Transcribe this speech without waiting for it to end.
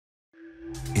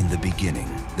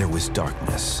beginning, there was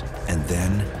darkness, and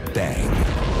then, bang,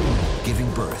 giving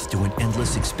birth to an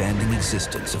endless expanding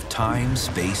existence of time,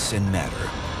 space, and matter.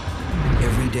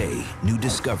 Every day, new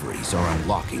discoveries are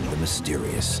unlocking the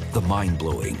mysterious, the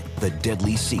mind-blowing, the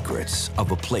deadly secrets of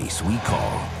a place we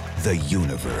call the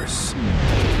universe.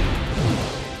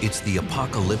 It's the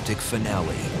apocalyptic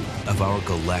finale of our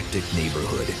galactic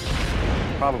neighborhood.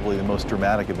 Probably the most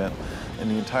dramatic event in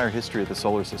the entire history of the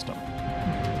solar system.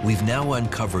 We've now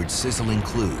uncovered sizzling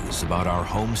clues about our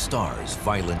home star's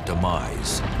violent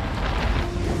demise.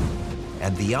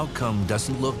 And the outcome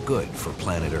doesn't look good for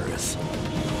planet Earth.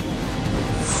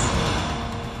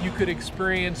 You could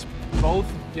experience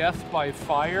both death by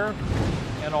fire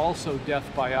and also death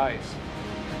by ice.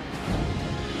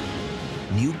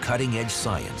 New cutting-edge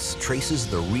science traces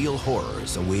the real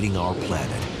horrors awaiting our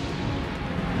planet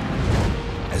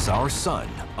as our sun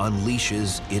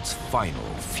unleashes its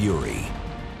final fury.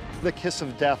 The kiss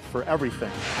of death for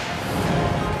everything.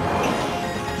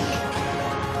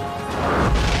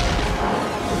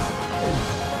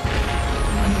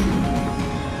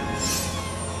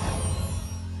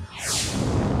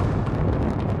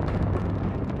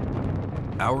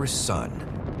 Our sun.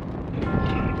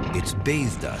 It's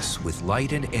bathed us with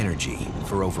light and energy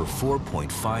for over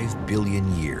 4.5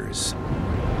 billion years.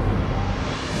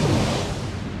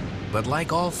 But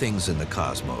like all things in the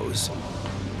cosmos,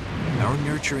 our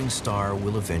nurturing star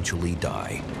will eventually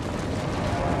die.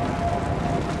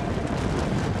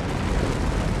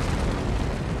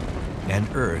 And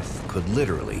Earth could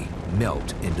literally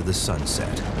melt into the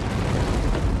sunset.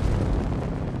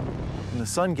 When the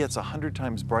sun gets 100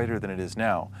 times brighter than it is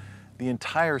now, the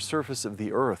entire surface of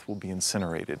the Earth will be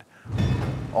incinerated.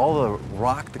 All the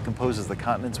rock that composes the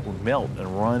continents will melt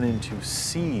and run into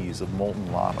seas of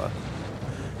molten lava.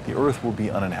 The Earth will be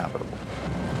uninhabitable.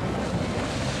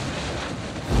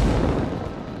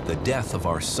 The death of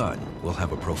our sun will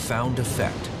have a profound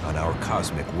effect on our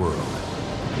cosmic world.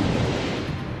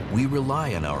 We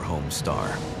rely on our home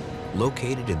star,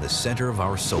 located in the center of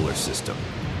our solar system.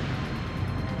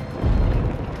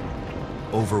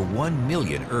 Over 1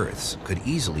 million Earths could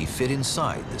easily fit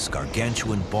inside this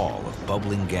gargantuan ball of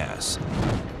bubbling gas,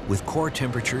 with core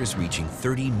temperatures reaching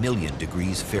 30 million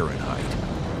degrees Fahrenheit.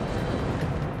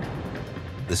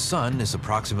 The sun is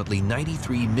approximately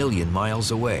 93 million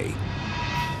miles away,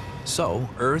 so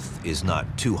Earth is not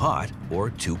too hot or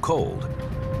too cold.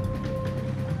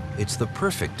 It's the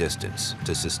perfect distance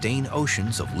to sustain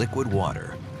oceans of liquid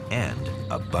water and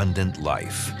abundant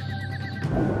life.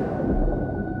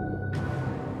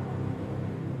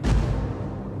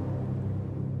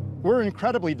 We're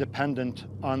incredibly dependent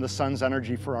on the sun's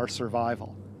energy for our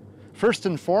survival. First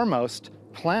and foremost,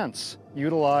 plants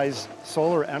utilize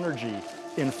solar energy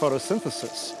in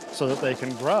photosynthesis so that they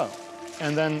can grow.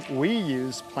 And then we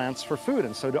use plants for food,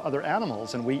 and so do other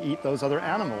animals, and we eat those other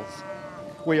animals.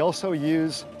 We also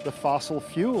use the fossil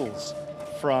fuels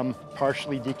from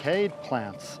partially decayed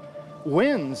plants.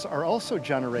 Winds are also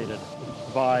generated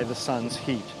by the sun's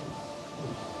heat.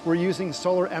 We're using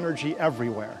solar energy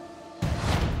everywhere.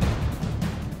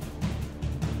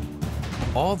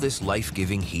 All this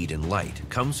life-giving heat and light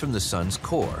comes from the sun's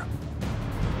core.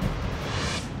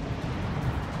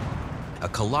 A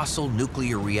colossal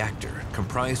nuclear reactor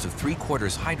comprised of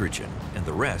 3/4 hydrogen and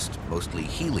the rest mostly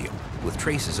helium with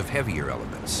traces of heavier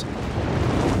elements.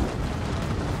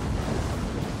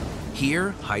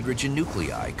 Here, hydrogen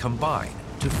nuclei combine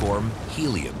to form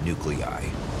helium nuclei.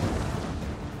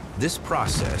 This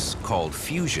process, called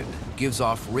fusion, gives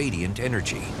off radiant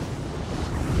energy.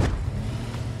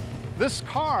 This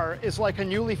car is like a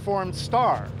newly formed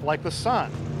star, like the sun.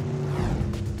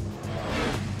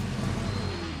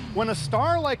 When a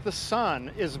star like the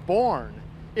sun is born,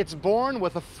 it's born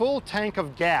with a full tank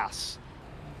of gas.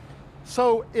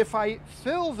 So if I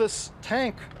fill this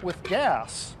tank with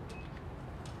gas,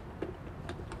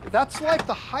 that's like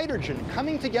the hydrogen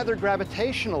coming together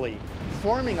gravitationally,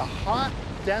 forming a hot,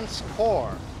 dense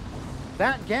core.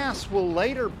 That gas will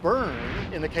later burn.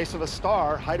 In the case of a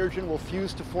star, hydrogen will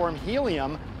fuse to form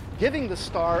helium, giving the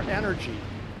star energy.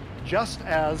 Just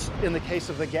as in the case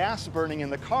of the gas burning in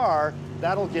the car,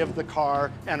 that'll give the car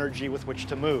energy with which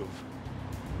to move.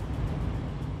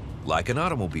 Like an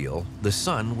automobile, the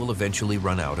sun will eventually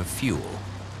run out of fuel.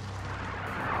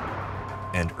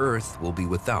 And Earth will be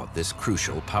without this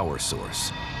crucial power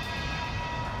source.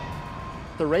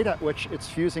 The rate at which it's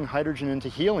fusing hydrogen into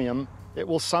helium, it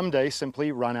will someday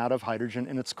simply run out of hydrogen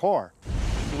in its core.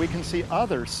 We can see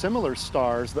other similar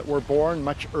stars that were born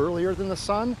much earlier than the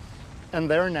sun, and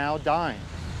they're now dying.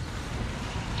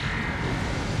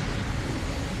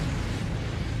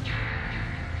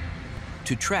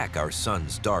 To track our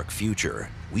sun's dark future,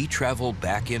 we travel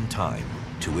back in time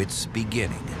to its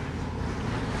beginning.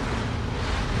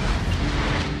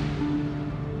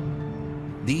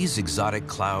 These exotic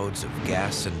clouds of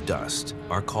gas and dust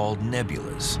are called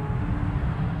nebulas.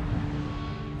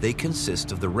 They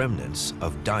consist of the remnants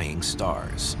of dying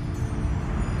stars.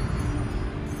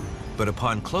 But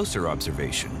upon closer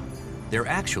observation, they're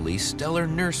actually stellar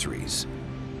nurseries,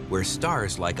 where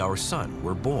stars like our sun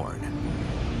were born.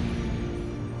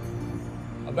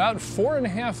 About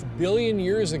 4.5 billion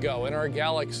years ago in our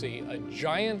galaxy, a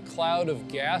giant cloud of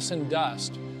gas and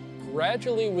dust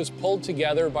gradually was pulled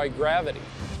together by gravity.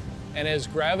 And as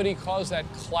gravity caused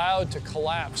that cloud to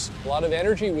collapse, a lot of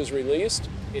energy was released,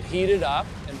 it heated up,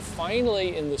 and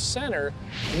finally in the center,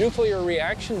 nuclear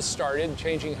reactions started,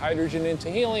 changing hydrogen into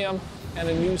helium, and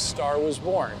a new star was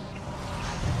born.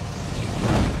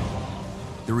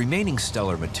 The remaining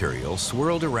stellar material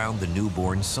swirled around the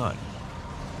newborn sun.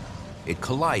 It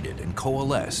collided and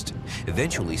coalesced,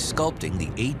 eventually sculpting the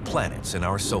 8 planets in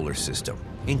our solar system,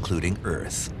 including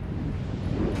Earth.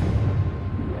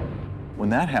 When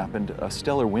that happened, a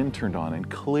stellar wind turned on and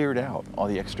cleared out all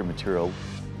the extra material,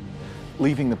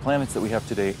 leaving the planets that we have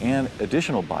today and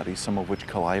additional bodies, some of which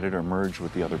collided or merged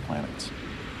with the other planets.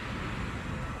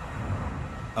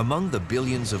 Among the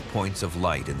billions of points of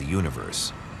light in the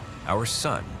universe, our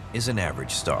sun is an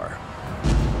average star.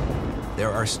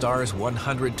 There are stars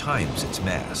 100 times its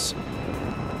mass.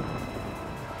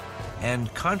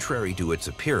 And contrary to its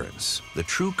appearance, the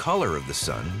true color of the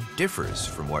sun differs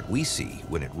from what we see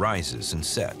when it rises and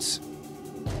sets.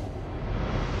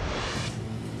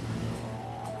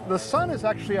 The sun is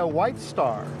actually a white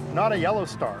star, not a yellow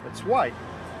star. It's white,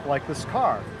 like this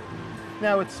car.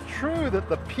 Now, it's true that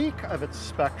the peak of its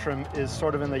spectrum is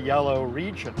sort of in the yellow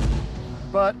region,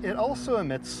 but it also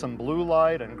emits some blue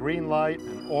light and green light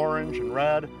and orange and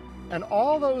red, and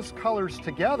all those colors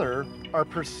together are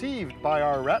perceived by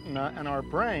our retina and our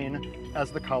brain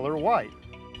as the color white.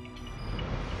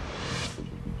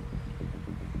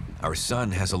 Our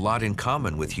sun has a lot in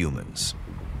common with humans.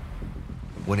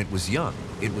 When it was young,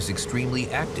 it was extremely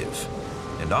active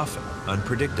and often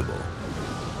unpredictable.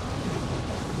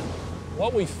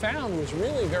 What we found was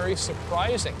really very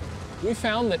surprising. We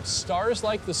found that stars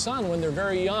like the sun, when they're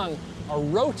very young, are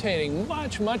rotating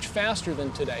much, much faster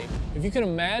than today. If you can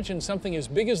imagine something as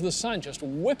big as the sun just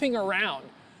whipping around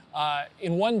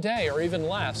in one day or even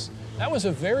less, that was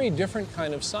a very different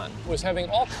kind of sun. It was having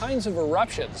all kinds of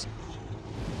eruptions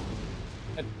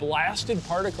that blasted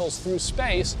particles through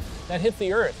space that hit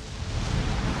the Earth.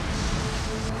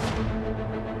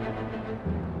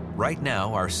 Right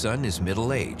now, our sun is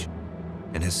middle-aged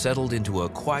and has settled into a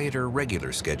quieter,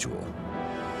 regular schedule.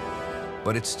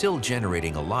 But it's still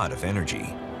generating a lot of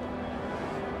energy.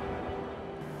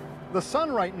 The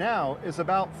sun right now is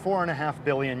about 4.5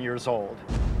 billion years old.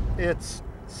 It's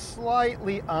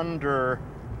slightly under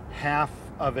half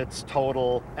of its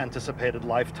total anticipated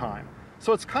lifetime.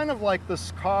 So it's kind of like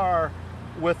this car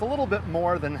with a little bit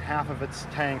more than half of its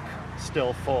tank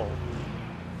still full.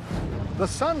 The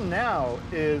sun now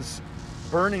is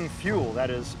burning fuel, that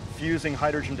is, fusing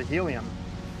hydrogen to helium,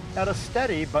 at a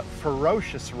steady but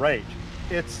ferocious rate.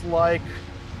 It's like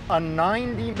a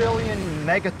 90 billion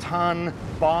megaton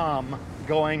bomb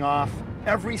going off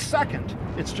every second.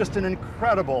 It's just an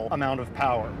incredible amount of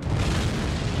power.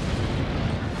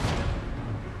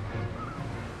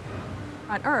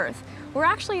 On Earth, we're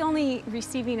actually only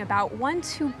receiving about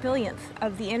 1/2 billionth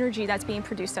of the energy that's being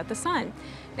produced at the sun.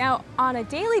 Now, on a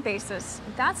daily basis,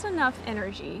 that's enough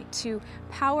energy to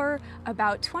power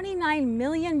about 29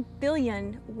 million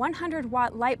billion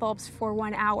 100-watt light bulbs for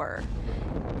 1 hour.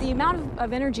 The amount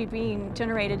of energy being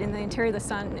generated in the interior of the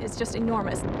sun is just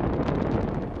enormous.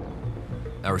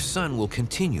 Our sun will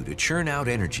continue to churn out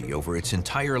energy over its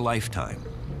entire lifetime,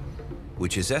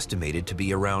 which is estimated to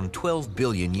be around 12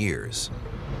 billion years.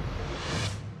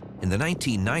 In the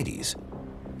 1990s,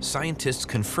 scientists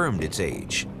confirmed its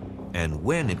age and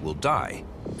when it will die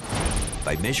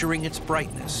by measuring its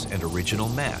brightness and original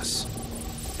mass,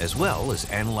 as well as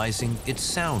analyzing its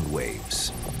sound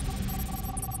waves.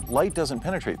 Light doesn't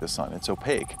penetrate the sun, it's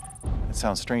opaque. It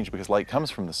sounds strange because light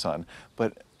comes from the sun,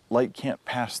 but light can't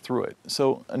pass through it.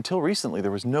 So until recently,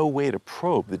 there was no way to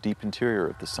probe the deep interior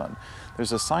of the sun.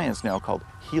 There's a science now called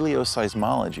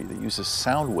helioseismology that uses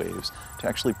sound waves to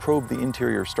actually probe the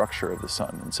interior structure of the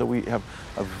sun. And so we have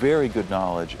a very good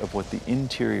knowledge of what the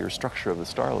interior structure of the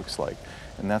star looks like.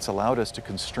 And that's allowed us to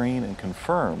constrain and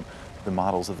confirm the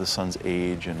models of the sun's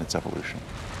age and its evolution.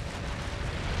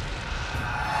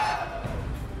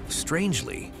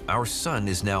 Strangely, our sun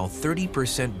is now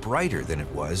 30% brighter than it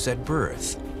was at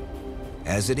birth.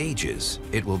 As it ages,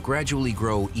 it will gradually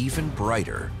grow even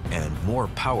brighter and more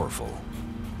powerful.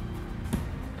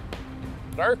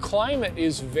 Our climate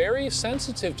is very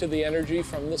sensitive to the energy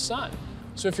from the sun.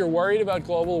 So if you're worried about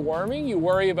global warming, you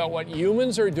worry about what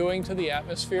humans are doing to the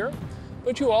atmosphere,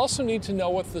 but you also need to know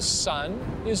what the sun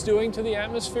is doing to the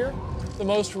atmosphere. The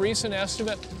most recent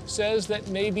estimate says that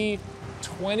maybe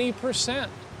 20%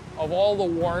 of all the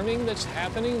warming that's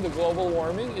happening, the global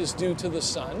warming, is due to the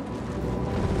sun.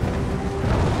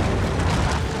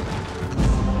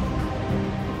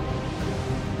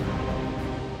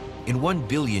 In 1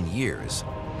 billion years,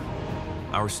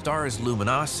 our star's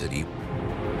luminosity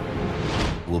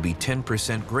will be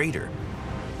 10% greater.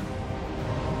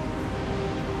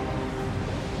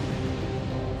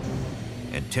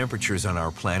 And temperatures on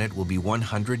our planet will be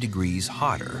 100 degrees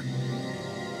hotter.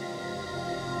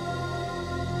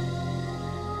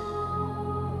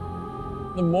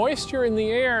 The moisture in the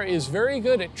air is very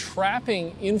good at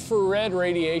trapping infrared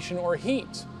radiation or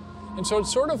heat. And so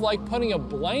it's sort of like putting a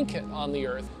blanket on the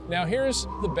Earth. Now here's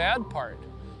the bad part.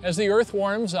 As the Earth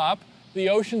warms up, the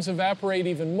oceans evaporate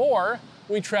even more,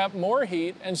 we trap more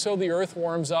heat, and so the Earth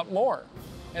warms up more.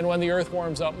 And when the Earth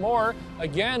warms up more,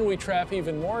 again we trap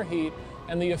even more heat,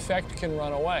 and the effect can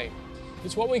run away.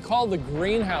 It's what we call the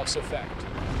greenhouse effect.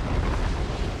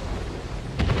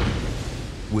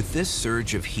 With this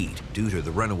surge of heat due to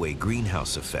the runaway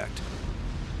greenhouse effect,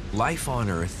 life on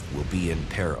Earth will be in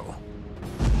peril.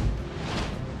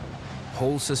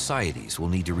 Whole societies will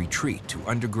need to retreat to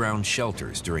underground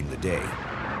shelters during the day,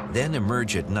 then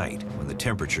emerge at night when the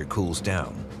temperature cools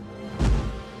down.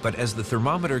 But as the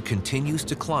thermometer continues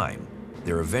to climb,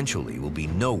 there eventually will be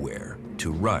nowhere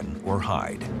to run or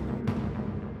hide.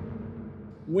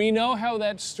 We know how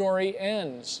that story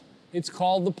ends. It's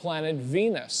called the planet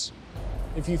Venus.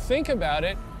 If you think about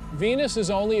it, Venus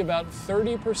is only about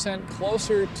 30%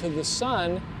 closer to the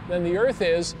sun than the Earth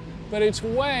is, but it's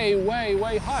way, way,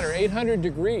 way hotter, 800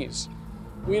 degrees.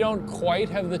 We don't quite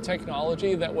have the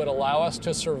technology that would allow us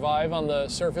to survive on the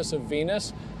surface of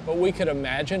Venus, but we could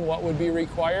imagine what would be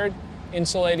required,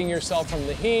 insulating yourself from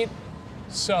the heat.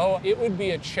 So it would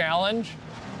be a challenge.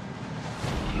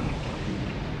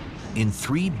 In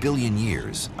 3 billion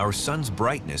years, our sun's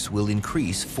brightness will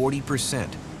increase 40%.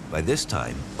 By this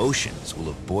time, oceans will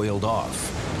have boiled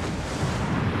off.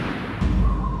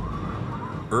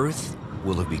 Earth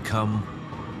will have become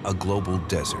a global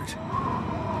desert.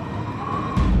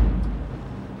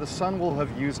 The sun will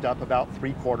have used up about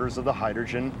 3/4 of the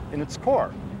hydrogen in its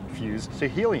core, fused to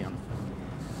helium.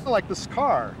 Like this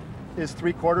car is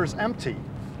 3/4 empty.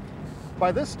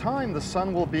 By this time, the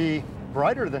sun will be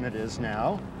brighter than it is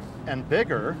now and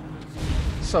bigger,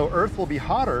 so Earth will be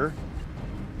hotter.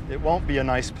 It won't be a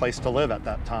nice place to live at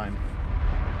that time.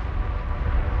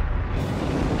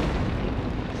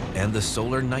 And the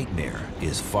solar nightmare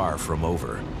is far from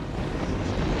over.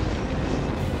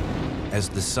 As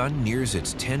the sun nears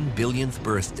its 10 billionth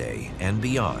birthday and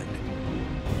beyond,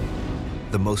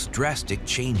 the most drastic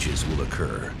changes will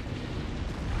occur.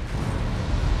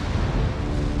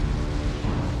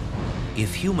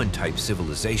 If human-type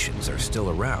civilizations are still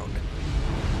around,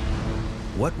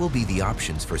 what will be the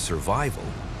options for survival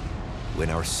when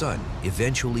our sun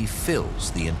eventually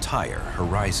fills the entire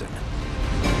horizon?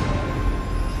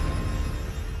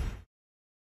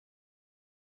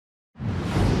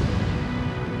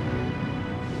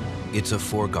 It's a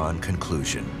foregone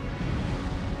conclusion.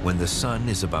 When the sun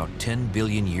is about 10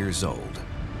 billion years old,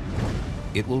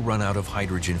 it will run out of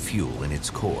hydrogen fuel in its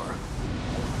core.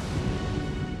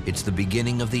 It's the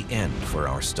beginning of the end for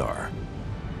our star,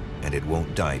 and it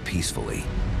won't die peacefully.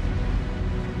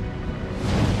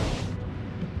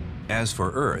 As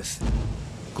for Earth,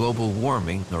 global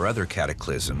warming or other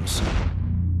cataclysms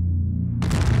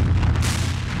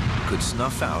could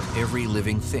snuff out every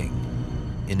living thing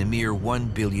in a mere 1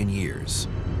 billion years.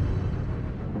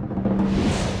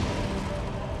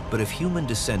 But if human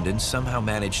descendants somehow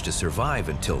manage to survive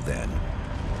until then,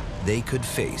 they could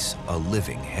face a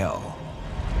living hell.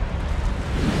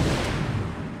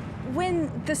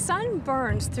 When the sun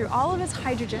burns through all of its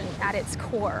hydrogen at its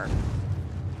core,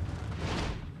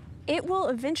 it will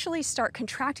eventually start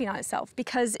contracting on itself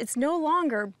because it's no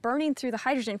longer burning through the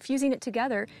hydrogen, fusing it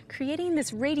together, creating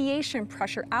this radiation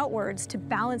pressure outwards to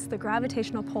balance the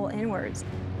gravitational pull inwards.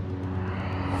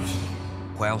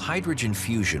 While hydrogen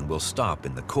fusion will stop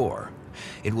in the core,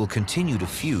 it will continue to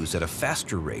fuse at a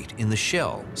faster rate in the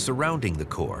shell surrounding the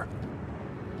core.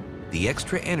 The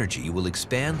extra energy will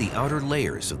expand the outer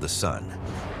layers of the sun.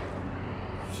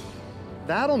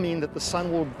 That'll mean that the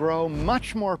sun will grow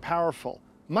much more powerful,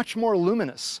 much more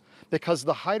luminous, because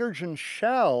the hydrogen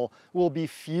shell will be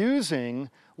fusing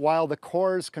while the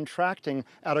core is contracting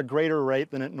at a greater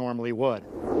rate than it normally would.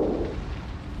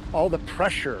 All the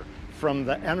pressure from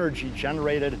the energy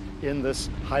generated in this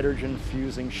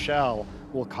hydrogen-fusing shell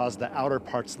will cause the outer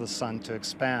parts of the sun to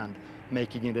expand,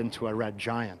 making it into a red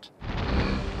giant.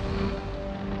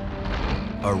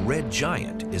 A red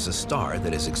giant is a star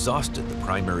that has exhausted the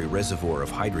primary reservoir of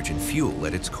hydrogen fuel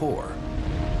at its core,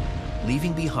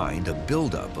 leaving behind a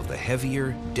buildup of the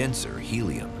heavier, denser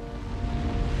helium.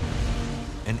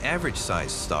 An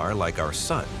average-sized star like our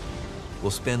Sun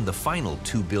will spend the final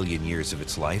 2 billion years of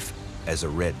its life as a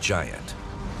red giant.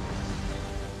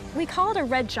 We call it a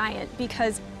red giant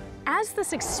because as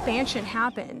this expansion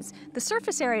happens, the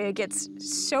surface area gets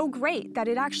so great that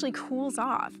it actually cools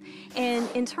off. And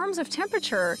in terms of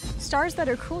temperature, stars that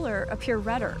are cooler appear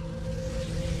redder.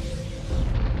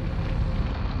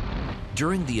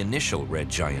 During the initial red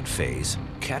giant phase,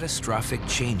 catastrophic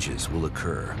changes will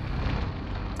occur.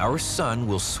 Our Sun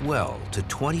will swell to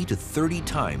 20 to 30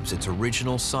 times its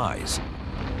original size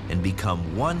and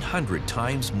become 100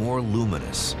 times more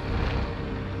luminous.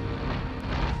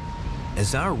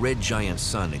 As our red giant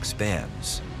Sun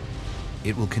expands,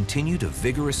 it will continue to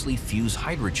vigorously fuse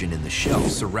hydrogen in the shell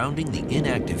surrounding the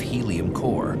inactive helium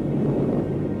core,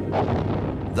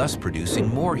 thus producing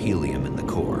more helium in the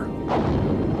core.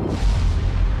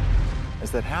 As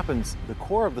that happens, the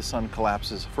core of the Sun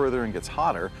collapses further and gets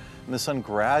hotter, and the Sun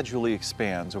gradually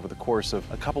expands over the course of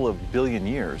a couple of billion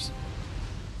years.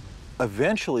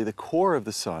 Eventually, the core of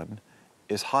the Sun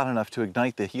is hot enough to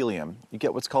ignite the helium. You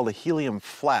get what's called a helium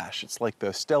flash. It's like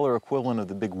the stellar equivalent of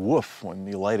the big woof when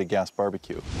you light a gas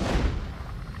barbecue.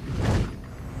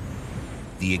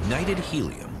 The ignited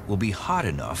helium will be hot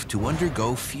enough to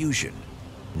undergo fusion,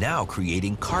 now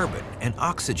creating carbon and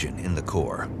oxygen in the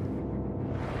core.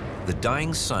 The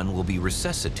dying Sun will be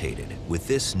resuscitated with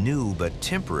this new but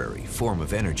temporary form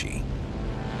of energy.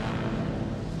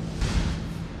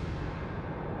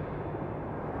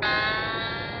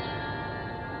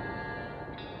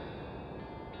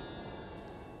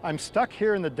 I'm stuck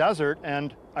here in the desert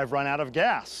and I've run out of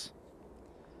gas.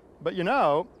 But you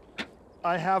know,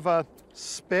 I have a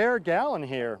spare gallon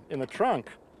here in the trunk.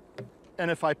 And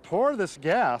if I pour this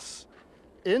gas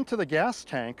into the gas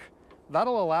tank,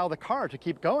 that'll allow the car to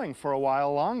keep going for a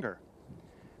while longer.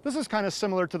 This is kind of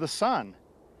similar to the Sun.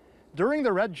 During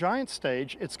the red giant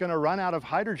stage, it's going to run out of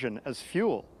hydrogen as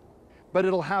fuel, but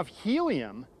it'll have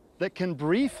helium that can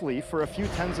briefly, for a few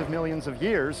tens of millions of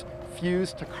years,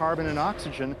 fuse to carbon and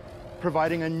oxygen,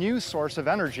 providing a new source of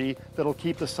energy that'll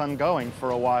keep the Sun going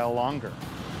for a while longer.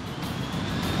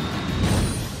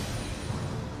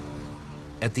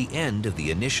 At the end of the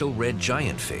initial red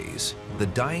giant phase, the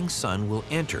dying Sun will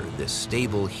enter this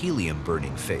stable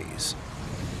helium-burning phase.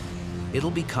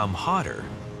 It'll become hotter,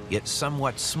 yet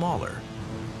somewhat smaller,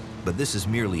 but this is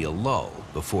merely a lull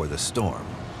before the storm.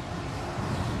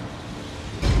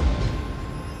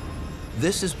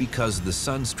 This is because the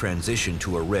Sun's transition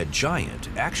to a red giant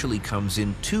actually comes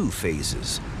in 2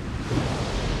 phases.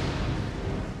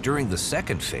 During the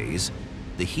second phase,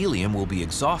 the helium will be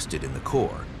exhausted in the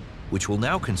core, which will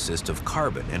now consist of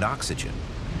carbon and oxygen.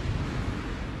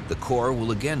 The core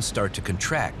will again start to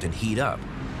contract and heat up.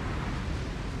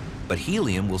 But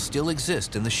helium will still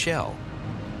exist in the shell,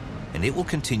 and it will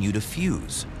continue to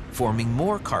fuse, forming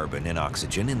more carbon and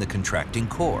oxygen in the contracting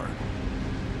core.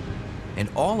 And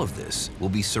all of this will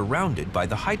be surrounded by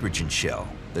the hydrogen shell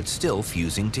that's still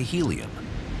fusing to helium.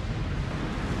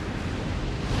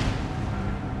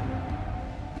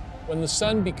 When the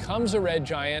Sun becomes a red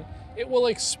giant, it will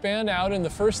expand out, and the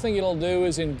first thing it'll do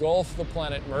is engulf the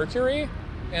planet Mercury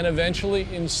and eventually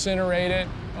incinerate it,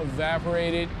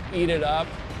 evaporate it, eat it up.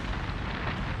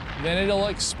 Then it'll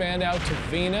expand out to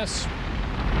Venus.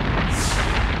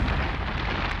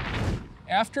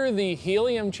 After the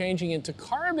helium changing into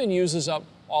carbon uses up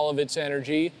all of its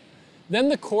energy, then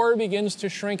the core begins to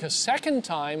shrink a second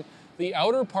time, the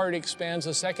outer part expands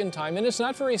a second time, and it's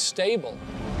not very stable.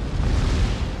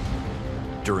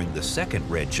 During the second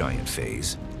red giant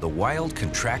phase, the wild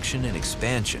contraction and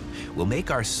expansion will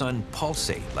make our Sun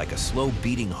pulsate like a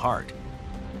slow-beating heart.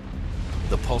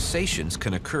 The pulsations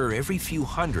can occur every few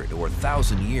hundred or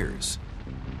thousand years.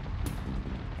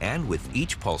 And with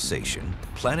each pulsation,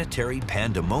 planetary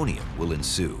pandemonium will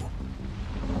ensue.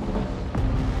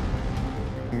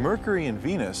 Mercury and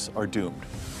Venus are doomed.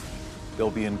 They'll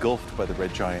be engulfed by the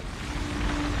red giant.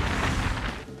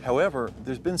 However,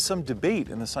 there's been some debate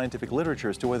in the scientific literature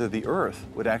as to whether the Earth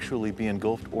would actually be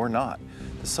engulfed or not.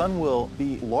 The Sun will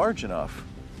be large enough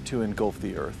to engulf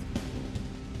the Earth.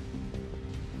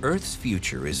 Earth's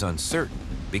future is uncertain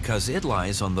because it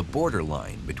lies on the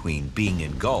borderline between being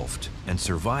engulfed and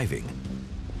surviving.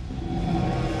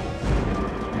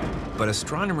 But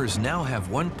astronomers now have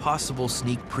one possible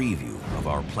sneak preview of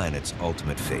our planet's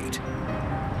ultimate fate.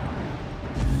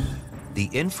 The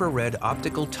Infrared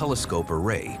Optical Telescope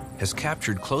Array has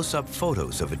captured close-up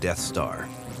photos of a Death Star,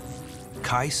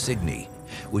 Chi Cygni,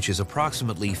 which is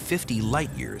approximately 50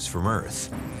 light-years from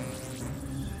Earth.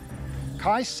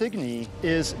 Chi Cygni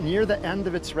is near the end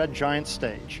of its red giant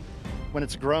stage, when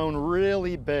it's grown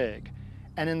really big.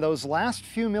 And in those last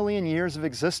few million years of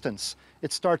existence,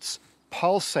 it starts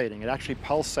pulsating. It actually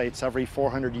pulsates every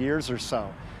 400 years or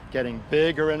so, getting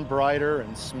bigger and brighter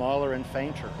and smaller and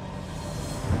fainter.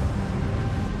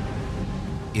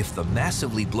 If the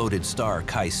massively bloated star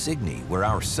Chi Cygni were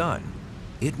our sun,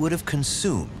 it would have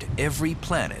consumed every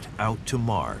planet out to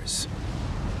Mars.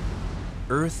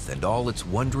 Earth and all its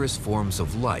wondrous forms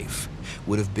of life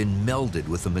would have been melded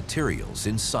with the materials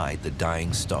inside the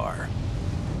dying star.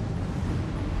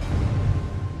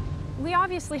 We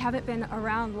obviously haven't been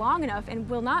around long enough and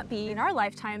will not be in our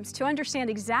lifetimes to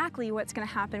understand exactly what's going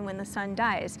to happen when the sun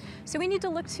dies. So we need to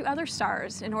look to other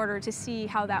stars in order to see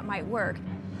how that might work.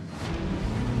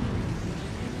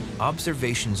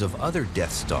 Observations of other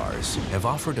Death Stars have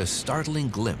offered a startling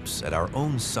glimpse at our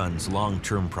own sun's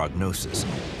long-term prognosis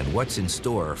and what's in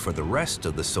store for the rest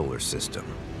of the solar system.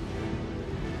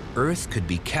 Earth could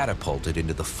be catapulted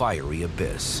into the fiery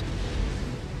abyss.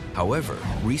 However,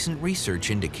 recent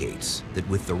research indicates that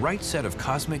with the right set of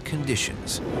cosmic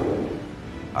conditions,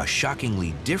 a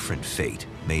shockingly different fate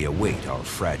may await our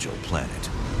fragile planet.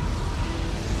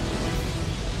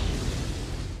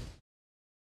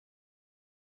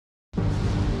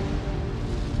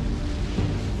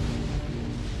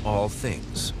 All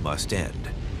things must end.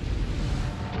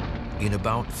 In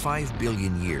about 5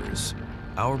 billion years,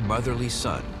 our motherly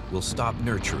sun will stop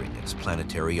nurturing its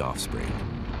planetary offspring.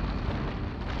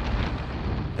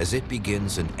 As it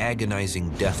begins an agonizing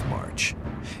death march,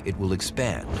 it will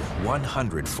expand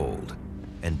 100-fold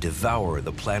and devour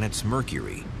the planets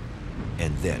Mercury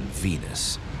and then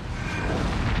Venus.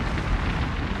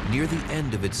 Near the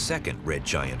end of its second red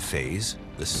giant phase,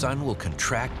 the sun will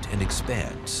contract and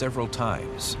expand several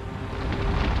times.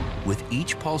 With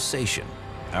each pulsation,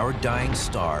 our dying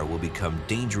star will become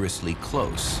dangerously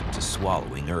close to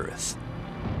swallowing Earth.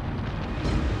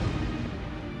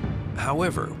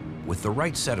 However, with the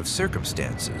right set of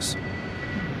circumstances,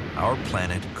 our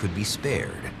planet could be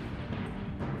spared.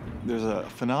 There's a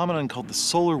phenomenon called the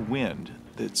solar wind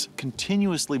that's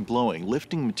continuously blowing,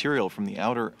 lifting material from the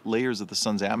outer layers of the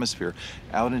sun's atmosphere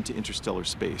out into interstellar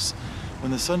space.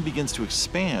 When the sun begins to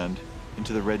expand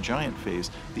into the red giant phase,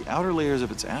 the outer layers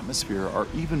of its atmosphere are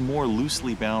even more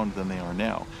loosely bound than they are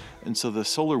now. And so the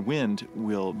solar wind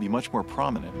will be much more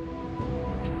prominent.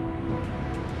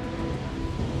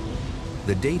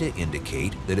 The data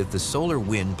indicate that if the solar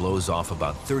wind blows off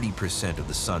about 30% of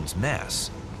the sun's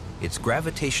mass, its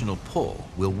gravitational pull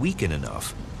will weaken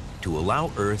enough to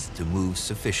allow Earth to move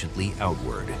sufficiently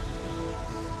outward.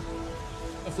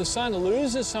 If the sun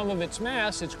loses some of its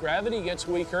mass, its gravity gets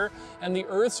weaker, and the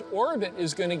Earth's orbit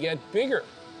is going to get bigger.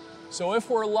 So if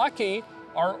we're lucky,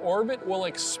 our orbit will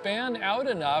expand out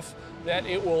enough that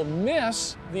it will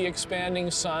miss the expanding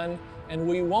sun, and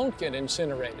we won't get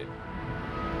incinerated.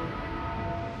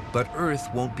 But Earth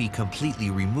won't be completely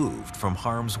removed from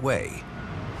harm's way.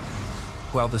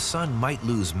 While the sun might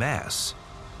lose mass,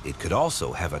 it could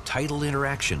also have a tidal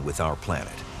interaction with our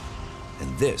planet.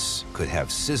 And this could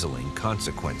have sizzling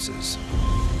consequences.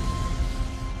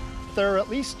 There are at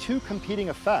least two competing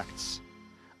effects.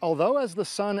 Although as the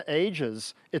sun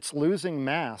ages, it's losing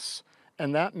mass,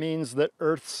 and that means that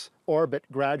Earth's orbit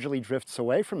gradually drifts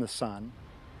away from the sun,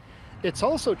 it's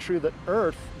also true that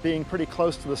Earth, being pretty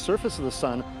close to the surface of the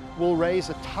sun, will raise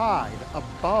a tide, a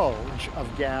bulge of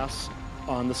gas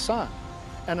on the sun.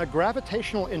 And a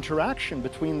gravitational interaction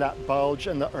between that bulge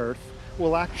and the Earth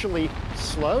will actually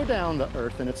slow down the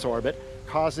Earth in its orbit,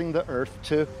 causing the Earth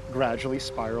to gradually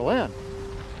spiral in.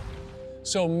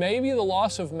 So maybe the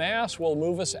loss of mass will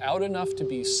move us out enough to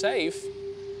be safe,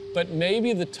 but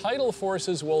maybe the tidal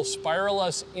forces will spiral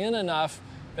us in enough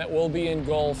that we'll be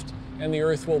engulfed and the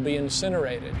Earth will be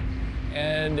incinerated.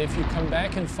 And if you come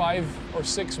back in 5 or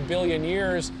 6 billion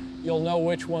years, you'll know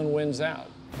which one wins out.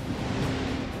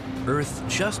 Earth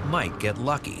just might get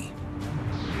lucky.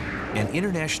 An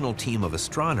international team of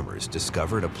astronomers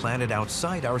discovered a planet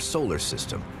outside our solar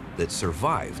system that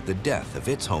survived the death of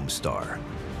its home star.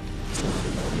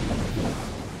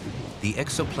 The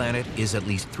exoplanet is at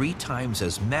least 3 times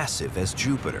as massive as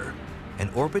Jupiter and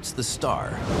orbits the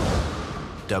star,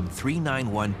 dubbed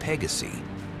 391 Pegasi,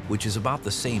 which is about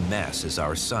the same mass as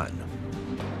our sun.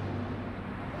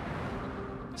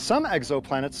 Some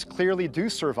exoplanets clearly do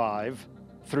survive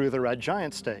through the red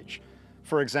giant stage.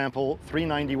 For example,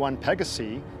 391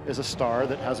 Pegasi is a star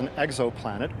that has an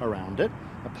exoplanet around it,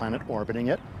 a planet orbiting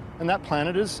it, and that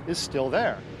planet is still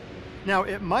there. Now,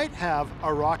 it might have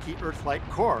a rocky Earth-like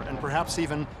core and perhaps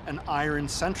even an iron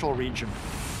central region,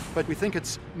 but we think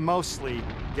it's mostly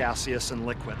gaseous and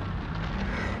liquid.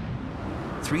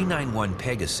 391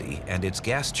 Pegasi and its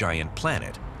gas giant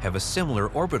planet have a similar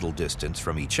orbital distance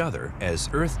from each other as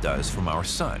Earth does from our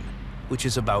Sun, which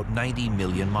is about 90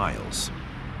 million miles.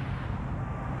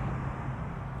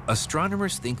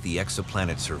 Astronomers think the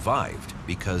exoplanet survived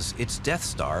because its Death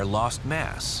Star lost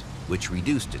mass, which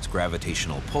reduced its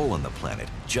gravitational pull on the planet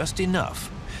just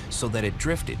enough so that it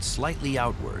drifted slightly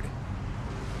outward.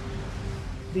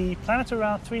 The planet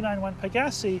around 391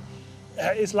 Pegasi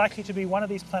is likely to be one of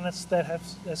these planets that have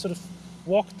sort of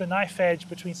walked the knife edge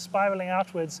between spiraling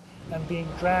outwards and being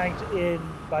dragged in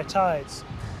by tides.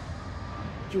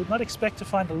 You would not expect to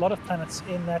find a lot of planets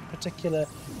in that particular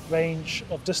range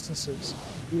of distances.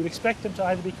 You would expect them to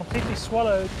either be completely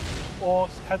swallowed or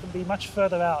have them be much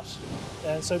further out.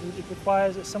 So it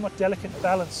requires a somewhat delicate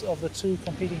balance of the two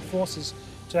competing forces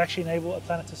to actually enable a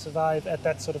planet to survive at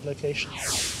that sort of location.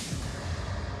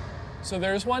 So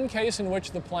there's one case in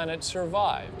which the planet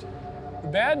survived. The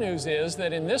bad news is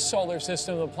that in this solar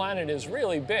system, the planet is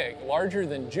really big, larger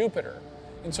than Jupiter.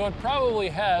 And so it probably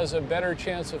has a better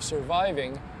chance of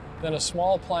surviving than a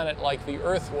small planet like the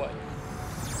Earth would.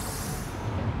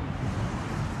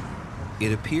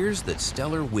 It appears that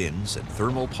stellar winds and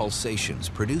thermal pulsations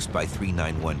produced by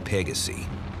 391 Pegasi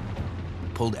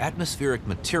pulled atmospheric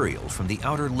material from the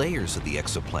outer layers of the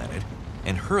exoplanet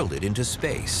and hurled it into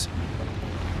space.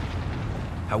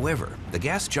 However, the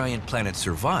gas giant planet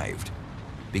survived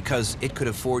because it could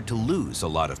afford to lose a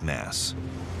lot of mass.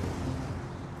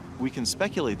 We can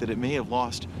speculate that it may have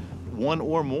lost one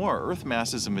or more Earth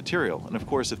masses of material. And of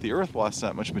course, if the Earth lost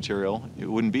that much material, it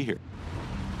wouldn't be here.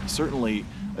 Certainly,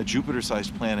 a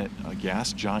Jupiter-sized planet, a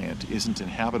gas giant, isn't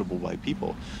inhabitable by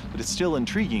people, but it's still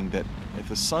intriguing that if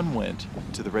the Sun went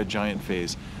to the red giant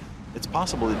phase, it's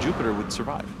possible that Jupiter would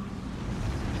survive.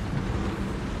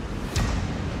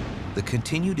 The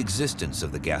continued existence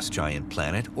of the gas giant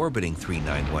planet orbiting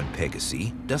 391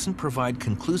 Pegasi doesn't provide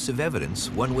conclusive evidence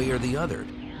one way or the other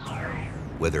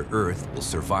whether Earth will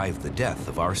survive the death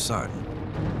of our Sun.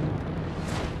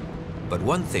 But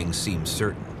one thing seems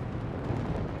certain.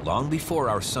 Long before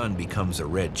our Sun becomes a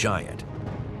red giant,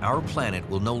 our planet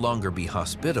will no longer be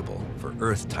hospitable for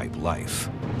Earth-type life.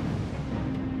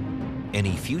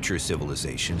 Any future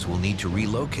civilizations will need to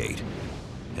relocate,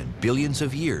 and billions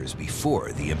of years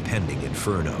before the impending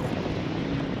inferno.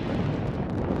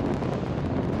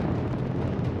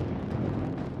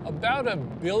 About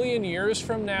 1 billion years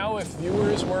from now, if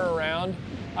viewers were around,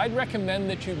 I'd recommend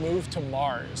that you move to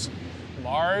Mars.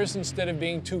 Mars, instead of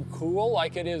being too cool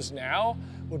like it is now,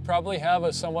 would probably have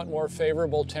a somewhat more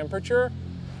favorable temperature.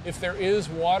 If there is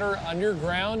water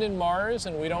underground in Mars,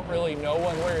 and we don't really know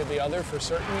one way or the other for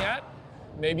certain yet,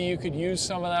 maybe you could use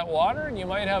some of that water and you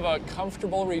might have a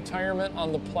comfortable retirement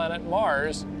on the planet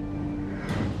Mars.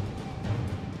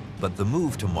 But the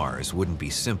move to Mars wouldn't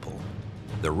be simple.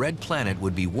 The red planet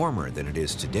would be warmer than it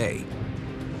is today,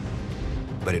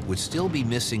 but it would still be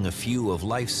missing a few of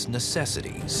life's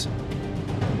necessities.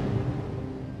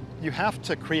 You have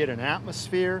to create an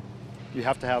atmosphere. You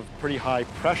have to have pretty high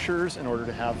pressures in order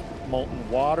to have molten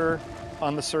water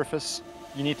on the surface.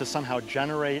 You need to somehow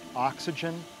generate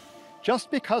oxygen.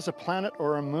 Just because a planet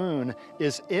or a moon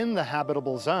is in the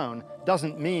habitable zone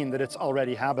doesn't mean that it's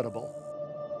already habitable.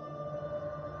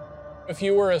 If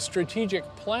you were a strategic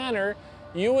planner,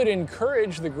 you would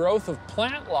encourage the growth of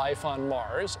plant life on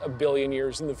Mars 1 billion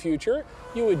years in the future.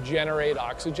 You would generate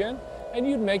oxygen, and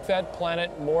you'd make that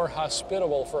planet more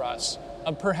hospitable for us.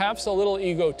 Perhaps a little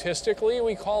egotistically,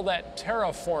 we call that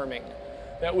terraforming,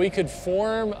 that we could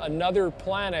form another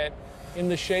planet in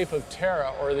the shape of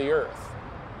Terra, or the Earth.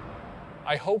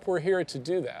 I hope we're here to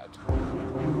do that.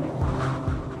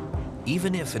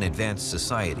 Even if an advanced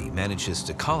society manages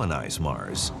to colonize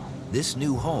Mars, this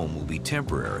new home will be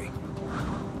temporary.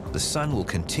 The Sun will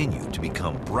continue to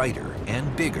become brighter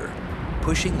and bigger,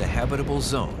 pushing the habitable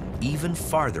zone even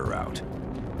farther out.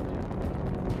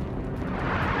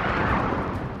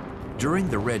 During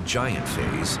the red giant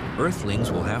phase,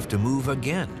 Earthlings will have to move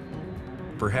again,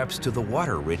 perhaps to the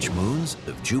water-rich moons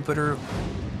of Jupiter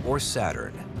or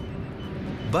Saturn.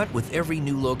 But with every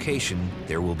new location,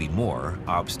 there will be more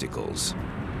obstacles.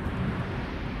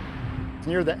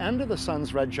 Near the end of the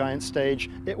Sun's red giant stage,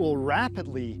 it will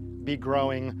rapidly be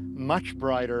growing much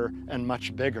brighter and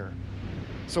much bigger.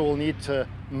 So we'll need to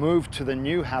move to the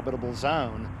new habitable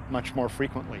zone much more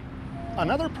frequently.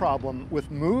 Another problem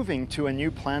with moving to a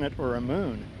new planet or a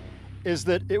moon is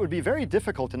that it would be very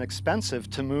difficult and expensive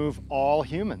to move all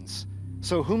humans.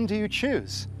 So whom do you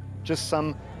choose? Just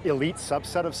some elite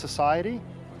subset of society?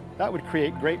 That would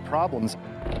create great problems.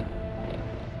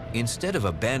 Instead of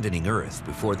abandoning Earth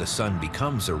before the sun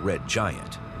becomes a red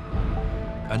giant,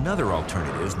 another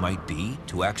alternative might be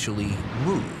to actually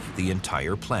move the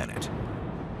entire planet.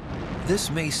 This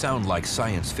may sound like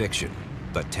science fiction,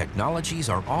 but technologies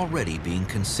are already being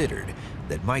considered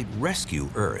that might rescue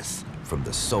Earth from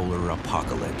the solar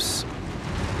apocalypse.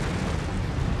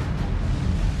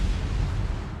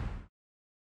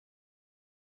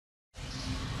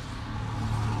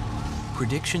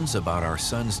 Predictions about our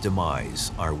sun's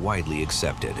demise are widely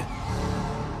accepted.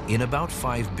 In about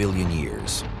 5 billion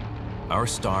years, our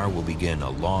star will begin a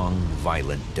long,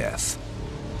 violent death.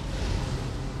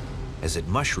 As it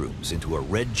mushrooms into a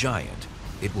red giant,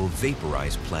 it will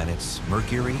vaporize planets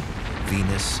Mercury,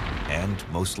 Venus, and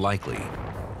most likely,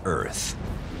 Earth.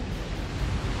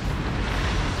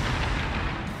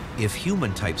 If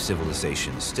human-type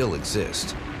civilizations still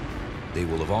exist, they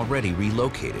will have already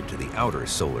relocated to the outer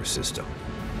solar system.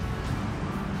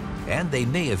 And they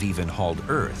may have even hauled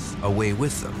Earth away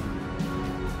with them.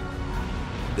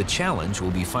 The challenge will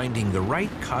be finding the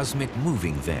right cosmic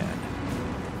moving van.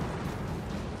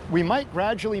 We might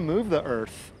gradually move the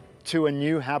Earth to a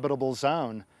new habitable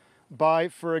zone by,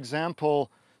 for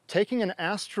example, taking an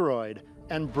asteroid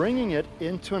and bringing it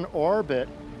into an orbit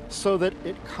so that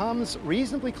it comes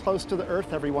reasonably close to the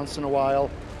Earth every once in a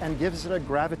while and gives it a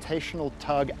gravitational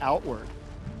tug outward.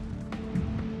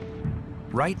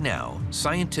 Right now,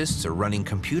 scientists are running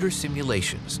computer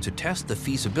simulations to test the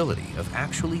feasibility of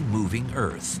actually moving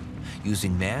Earth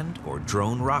using manned or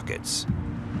drone rockets.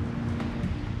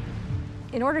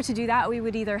 In order to do that, we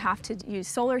would either have to use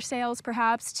solar sails,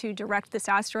 perhaps, to direct this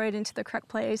asteroid into the correct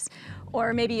place,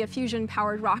 or maybe a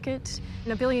fusion-powered rocket.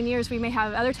 In a billion years, we may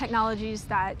have other technologies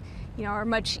that, are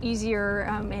much easier,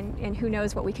 and who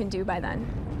knows what we can do by then.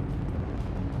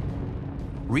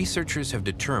 Researchers have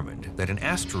determined that an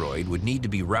asteroid would need to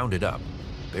be rounded up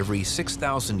every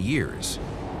 6,000 years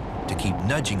to keep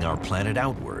nudging our planet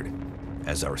outward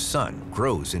as our sun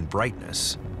grows in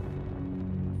brightness.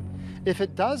 If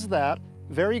it does that,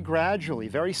 very gradually,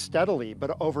 very steadily,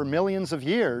 but over millions of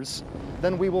years,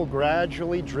 then we will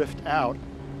gradually drift out,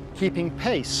 keeping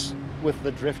pace with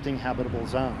the drifting habitable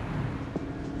zone.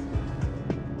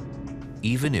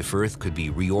 Even if Earth could be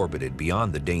reorbited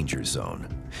beyond the danger zone,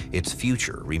 its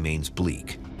future remains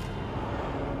bleak.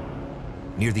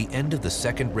 Near the end of the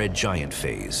second red giant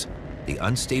phase, the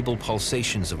unstable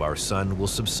pulsations of our sun will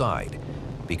subside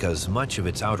because much of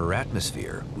its outer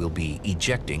atmosphere will be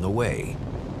ejecting away.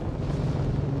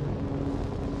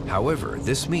 However,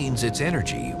 this means its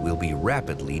energy will be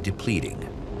rapidly depleting.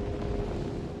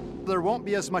 There won't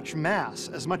be as much mass,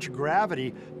 as much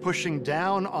gravity pushing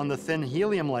down on the thin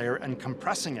helium layer and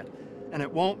compressing it, and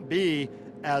it won't be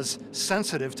as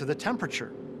sensitive to the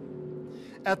temperature.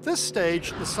 At this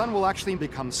stage, the sun will actually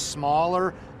become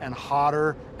smaller and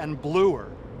hotter and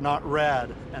bluer, not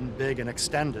red and big and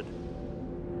extended.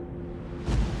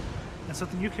 And so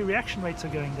the nuclear reaction rates are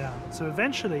going down. So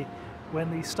eventually, when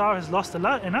the star has lost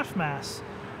enough mass,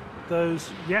 those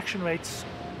reaction rates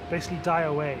basically die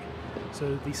away.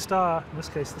 So the star, in this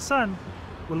case the sun,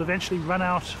 will eventually run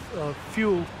out of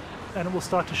fuel and it will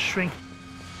start to shrink.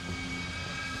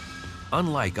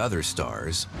 Unlike other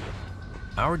stars,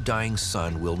 our dying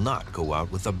sun will not go out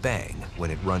with a bang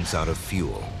when it runs out of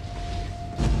fuel.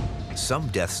 Some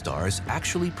Death Stars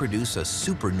actually produce a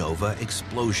supernova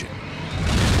explosion,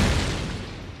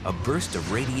 a burst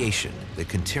of radiation that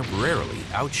can temporarily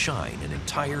outshine an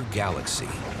entire galaxy.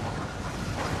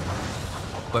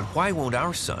 But why won't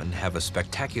our sun have a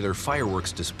spectacular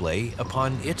fireworks display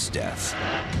upon its death?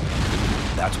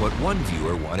 That's what one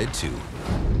viewer wanted to.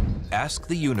 Ask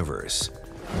the universe.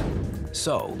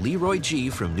 So, Leroy G.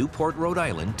 from Newport, Rhode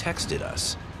Island texted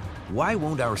us, why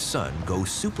won't our sun go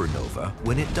supernova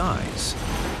when it dies?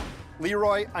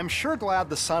 Leroy, I'm sure glad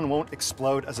the sun won't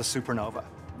explode as a supernova.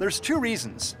 There's two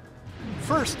reasons.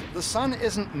 First, the sun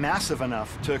isn't massive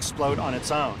enough to explode on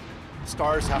its own.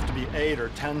 Stars have to be 8 or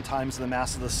 10 times the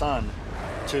mass of the sun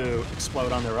to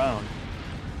explode on their own.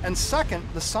 And second,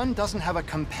 the sun doesn't have a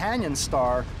companion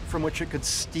star from which it could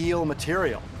steal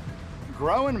material,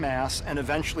 grow in mass, and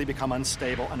eventually become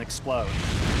unstable and explode.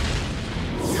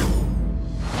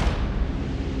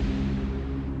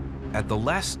 At the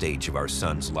last stage of our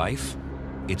sun's life,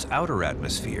 its outer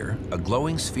atmosphere, a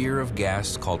glowing sphere of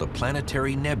gas called a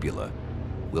planetary nebula,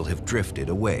 will have drifted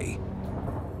away.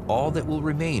 all that will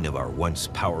remain of our once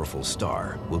powerful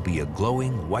star will be a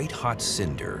glowing white-hot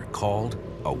cinder called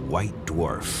a white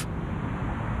dwarf.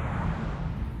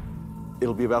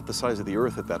 It'll be about the size of the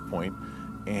Earth at that point,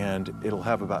 and it'll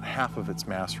have about half of its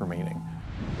mass remaining.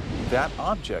 That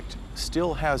object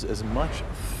still has as much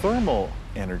thermal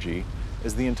energy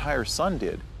as the entire sun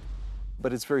did,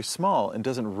 but it's very small and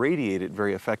doesn't radiate it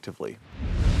very effectively.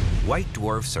 White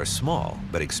dwarfs are small,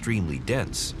 but extremely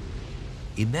dense.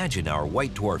 Imagine our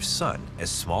white dwarf sun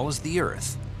as small as the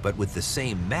Earth, but with the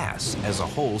same mass as a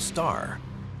whole star.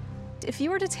 If you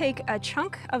were to take a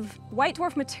chunk of white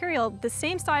dwarf material the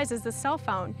same size as the cell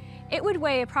phone, it would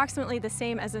weigh approximately the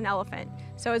same as an elephant.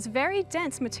 So it's very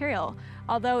dense material,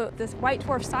 although this white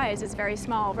dwarf size is very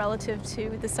small relative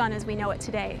to the sun as we know it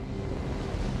today.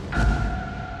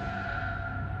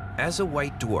 As a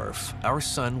white dwarf, our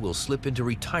sun will slip into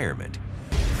retirement,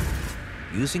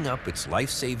 using up its life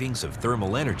savings of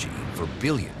thermal energy for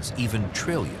billions, even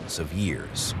trillions of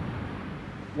years.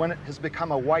 When it has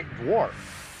become a white dwarf,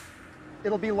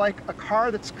 it'll be like a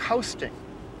car that's coasting.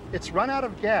 It's run out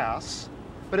of gas,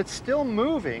 but it's still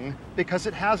moving because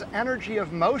it has energy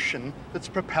of motion that's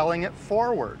propelling it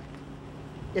forward.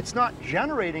 It's not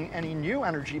generating any new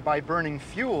energy by burning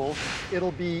fuel.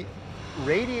 It'll be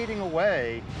radiating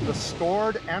away the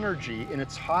stored energy in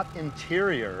its hot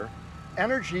interior,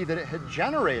 energy that it had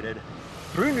generated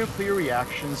through nuclear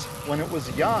reactions when it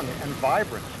was young and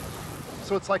vibrant.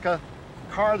 So it's like a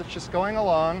car that's just going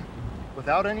along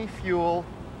without any fuel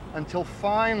until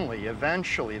finally,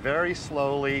 eventually, very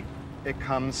slowly, it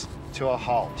comes to a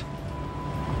halt.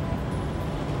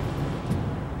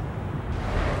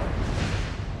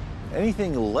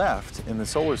 Anything left in the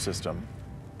solar system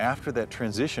after that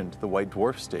transition to the white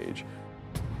dwarf stage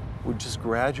would just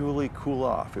gradually cool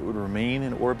off. It would remain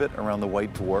in orbit around the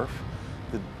white dwarf.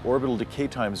 The orbital decay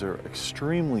times are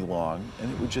extremely long,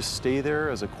 and it would just stay there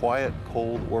as a quiet,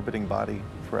 cold, orbiting body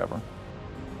forever.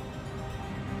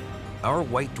 Our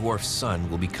white dwarf sun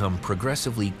will become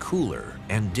progressively cooler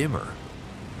and dimmer.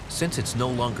 Since it's no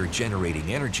longer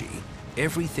generating energy,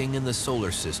 everything in the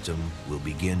solar system will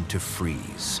begin to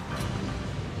freeze.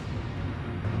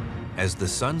 As the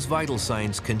sun's vital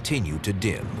signs continue to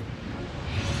dim,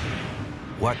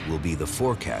 what will be the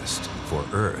forecast for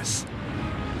Earth?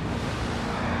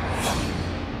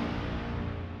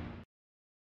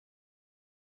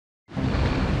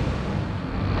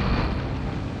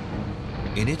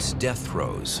 In its death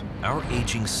throes, our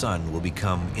aging sun will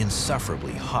become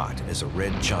insufferably hot as a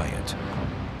red giant,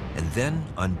 and then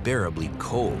unbearably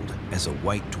cold as a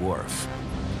white dwarf.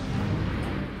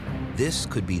 This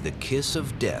could be the kiss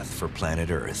of death for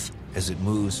planet Earth as it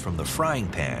moves from the frying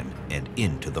pan and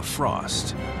into the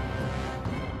frost.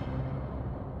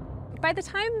 By the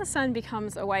time the sun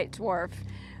becomes a white dwarf,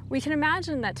 we can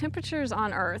imagine that temperatures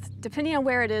on Earth, depending on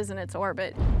where it is in its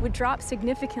orbit, would drop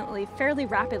significantly fairly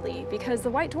rapidly because the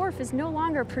white dwarf is no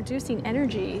longer producing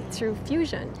energy through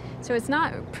fusion. So it's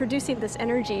not producing this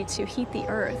energy to heat the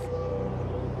Earth.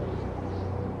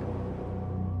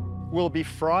 We'll be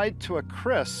fried to a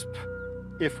crisp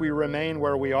if we remain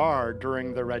where we are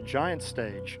during the red giant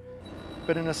stage.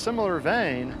 But in a similar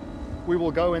vein, we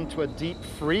will go into a deep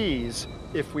freeze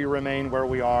if we remain where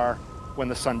we are when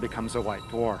the sun becomes a white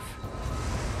dwarf.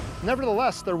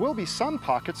 Nevertheless, there will be some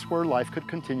pockets where life could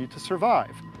continue to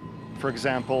survive. For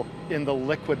example, in the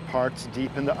liquid parts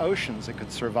deep in the oceans, it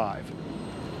could survive.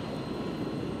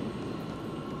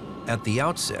 At the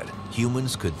outset,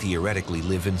 humans could theoretically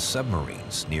live in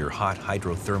submarines near hot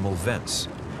hydrothermal vents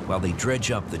while they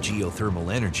dredge up the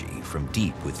geothermal energy from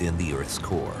deep within the Earth's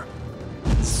core.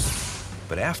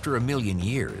 But after 1 million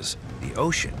years, the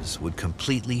oceans would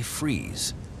completely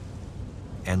freeze,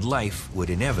 and life would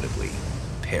inevitably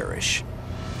perish.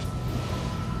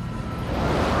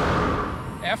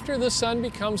 After the sun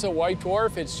becomes a white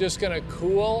dwarf, it's just going to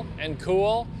cool and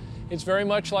cool. It's very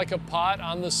much like a pot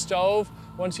on the stove.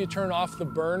 Once you turn off the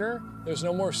burner, there's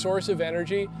no more source of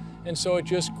energy, and so it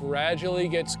just gradually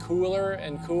gets cooler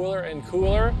and cooler and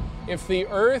cooler. If the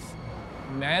Earth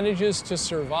manages to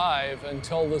survive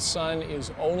until the sun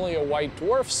is only a white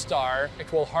dwarf star,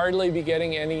 it will hardly be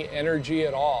getting any energy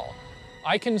at all.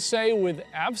 I can say with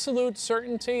absolute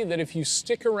certainty that if you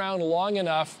stick around long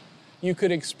enough, you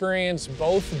could experience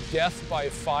both death by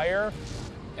fire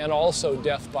and also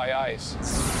death by ice.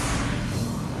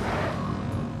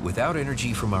 Without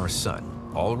energy from our sun,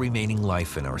 all remaining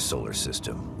life in our solar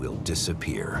system will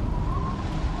disappear.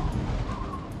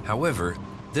 However,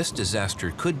 this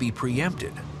disaster could be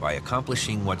preempted by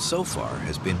accomplishing what so far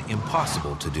has been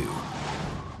impossible to do: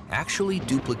 actually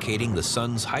duplicating the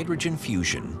sun's hydrogen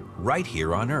fusion right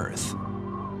here on Earth.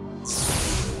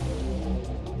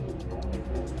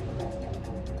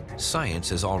 Science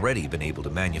has already been able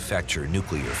to manufacture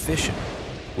nuclear fission,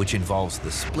 which involves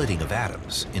the splitting of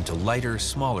atoms into lighter,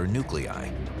 smaller nuclei.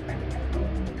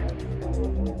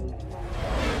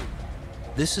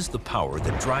 This is the power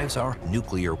that drives our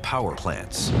nuclear power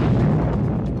plants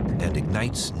and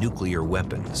ignites nuclear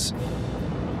weapons.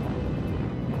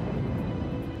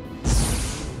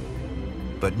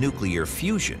 But nuclear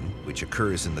fusion, which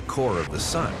occurs in the core of the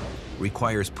sun,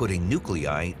 requires putting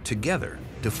nuclei together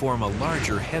to form a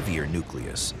larger, heavier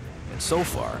nucleus. And so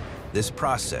far, this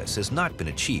process has not been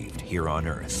achieved here on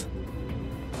Earth.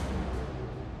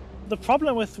 The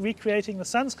problem with recreating the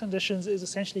sun's conditions is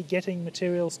essentially getting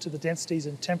materials to the densities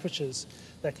and temperatures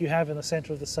that you have in the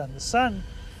center of the sun. The sun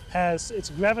has its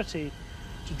gravity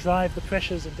to drive the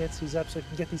pressures and densities up so it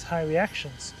can get these high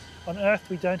reactions. On Earth,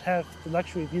 we don't have the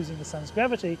luxury of using the sun's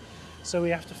gravity, so we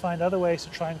have to find other ways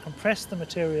to try and compress the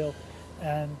material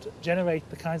and generate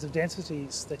the kinds of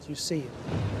densities that you see.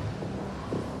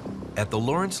 At the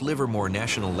Lawrence Livermore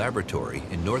National Laboratory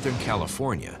in Northern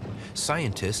California,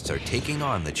 scientists are taking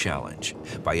on the challenge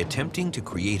by attempting to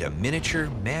create a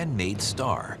miniature man-made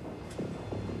star.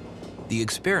 The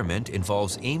experiment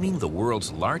involves aiming the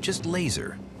world's largest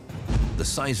laser, the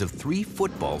size of 3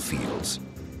 football fields,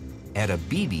 at a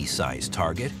BB-sized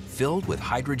target filled with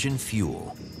hydrogen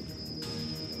fuel.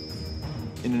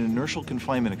 In an inertial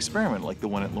confinement experiment like the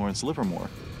one at Lawrence Livermore,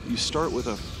 you start with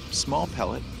a small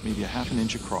pellet, maybe a ½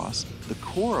 inch across, the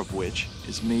core of which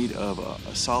is made of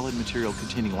a solid material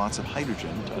containing lots of hydrogen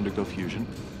to undergo fusion,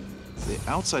 the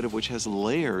outside of which has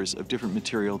layers of different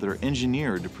material that are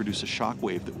engineered to produce a shock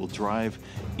wave that will drive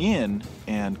in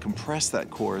and compress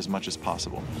that core as much as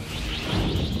possible.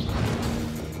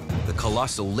 The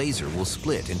colossal laser will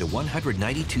split into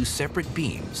 192 separate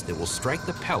beams that will strike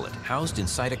the pellet housed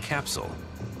inside a capsule.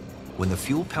 When the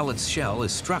fuel pellet's shell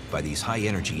is struck by these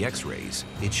high-energy X-rays,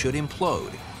 it should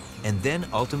implode and then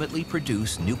ultimately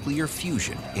produce nuclear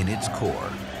fusion in its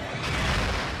core.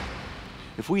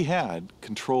 If we had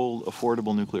controlled,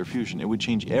 affordable nuclear fusion, it would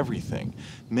change everything.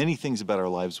 Many things about our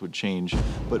lives would change,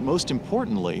 but most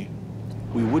importantly,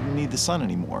 we wouldn't need the sun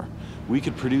anymore. We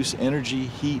could produce energy,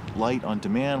 heat, light on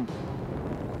demand.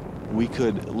 We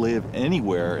could live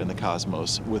anywhere in the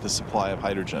cosmos with a supply of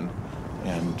hydrogen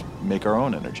and make our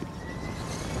own energy.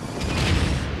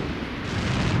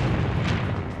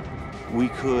 We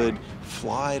could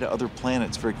fly to other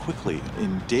planets very quickly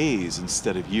in days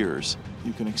instead of years.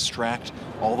 You can extract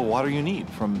all the water you need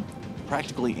from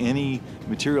practically any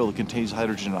material that contains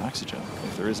hydrogen and oxygen.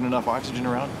 If there isn't enough oxygen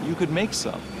around, you could make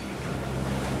some.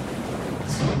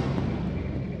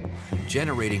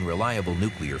 Generating reliable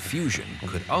nuclear fusion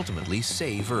could ultimately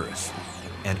save Earth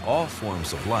and all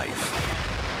forms of life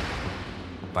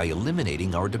by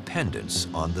eliminating our dependence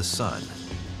on the sun.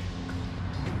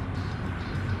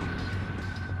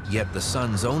 Yet the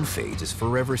sun's own fate is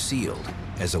forever sealed.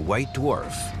 As a white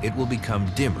dwarf, it will become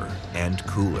dimmer and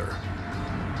cooler.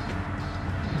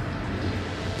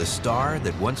 The star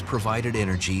that once provided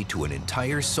energy to an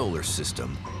entire solar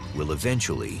system will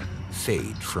eventually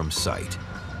fade from sight.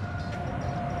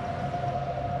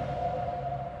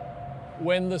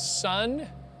 When the sun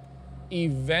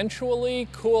eventually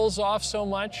cools off so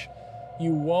much,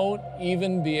 you won't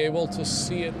even be able to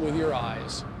see it with your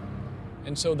eyes.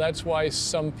 And so that's why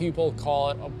some people call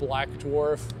it a black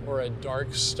dwarf or a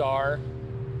dark star.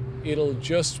 It'll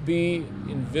just be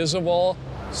invisible,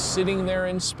 sitting there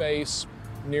in space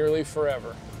nearly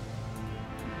forever.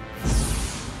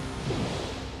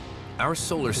 Our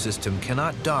solar system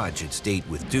cannot dodge its date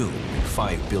with doom in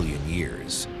 5 billion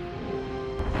years.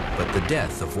 But the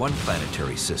death of one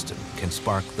planetary system can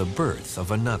spark the birth of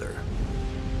another.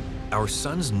 Our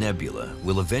sun's nebula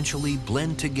will eventually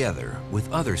blend together with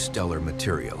other stellar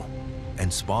material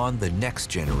and spawn the next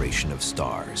generation of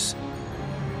stars.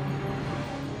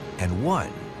 And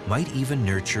one might even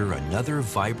nurture another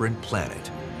vibrant planet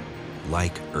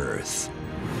like Earth.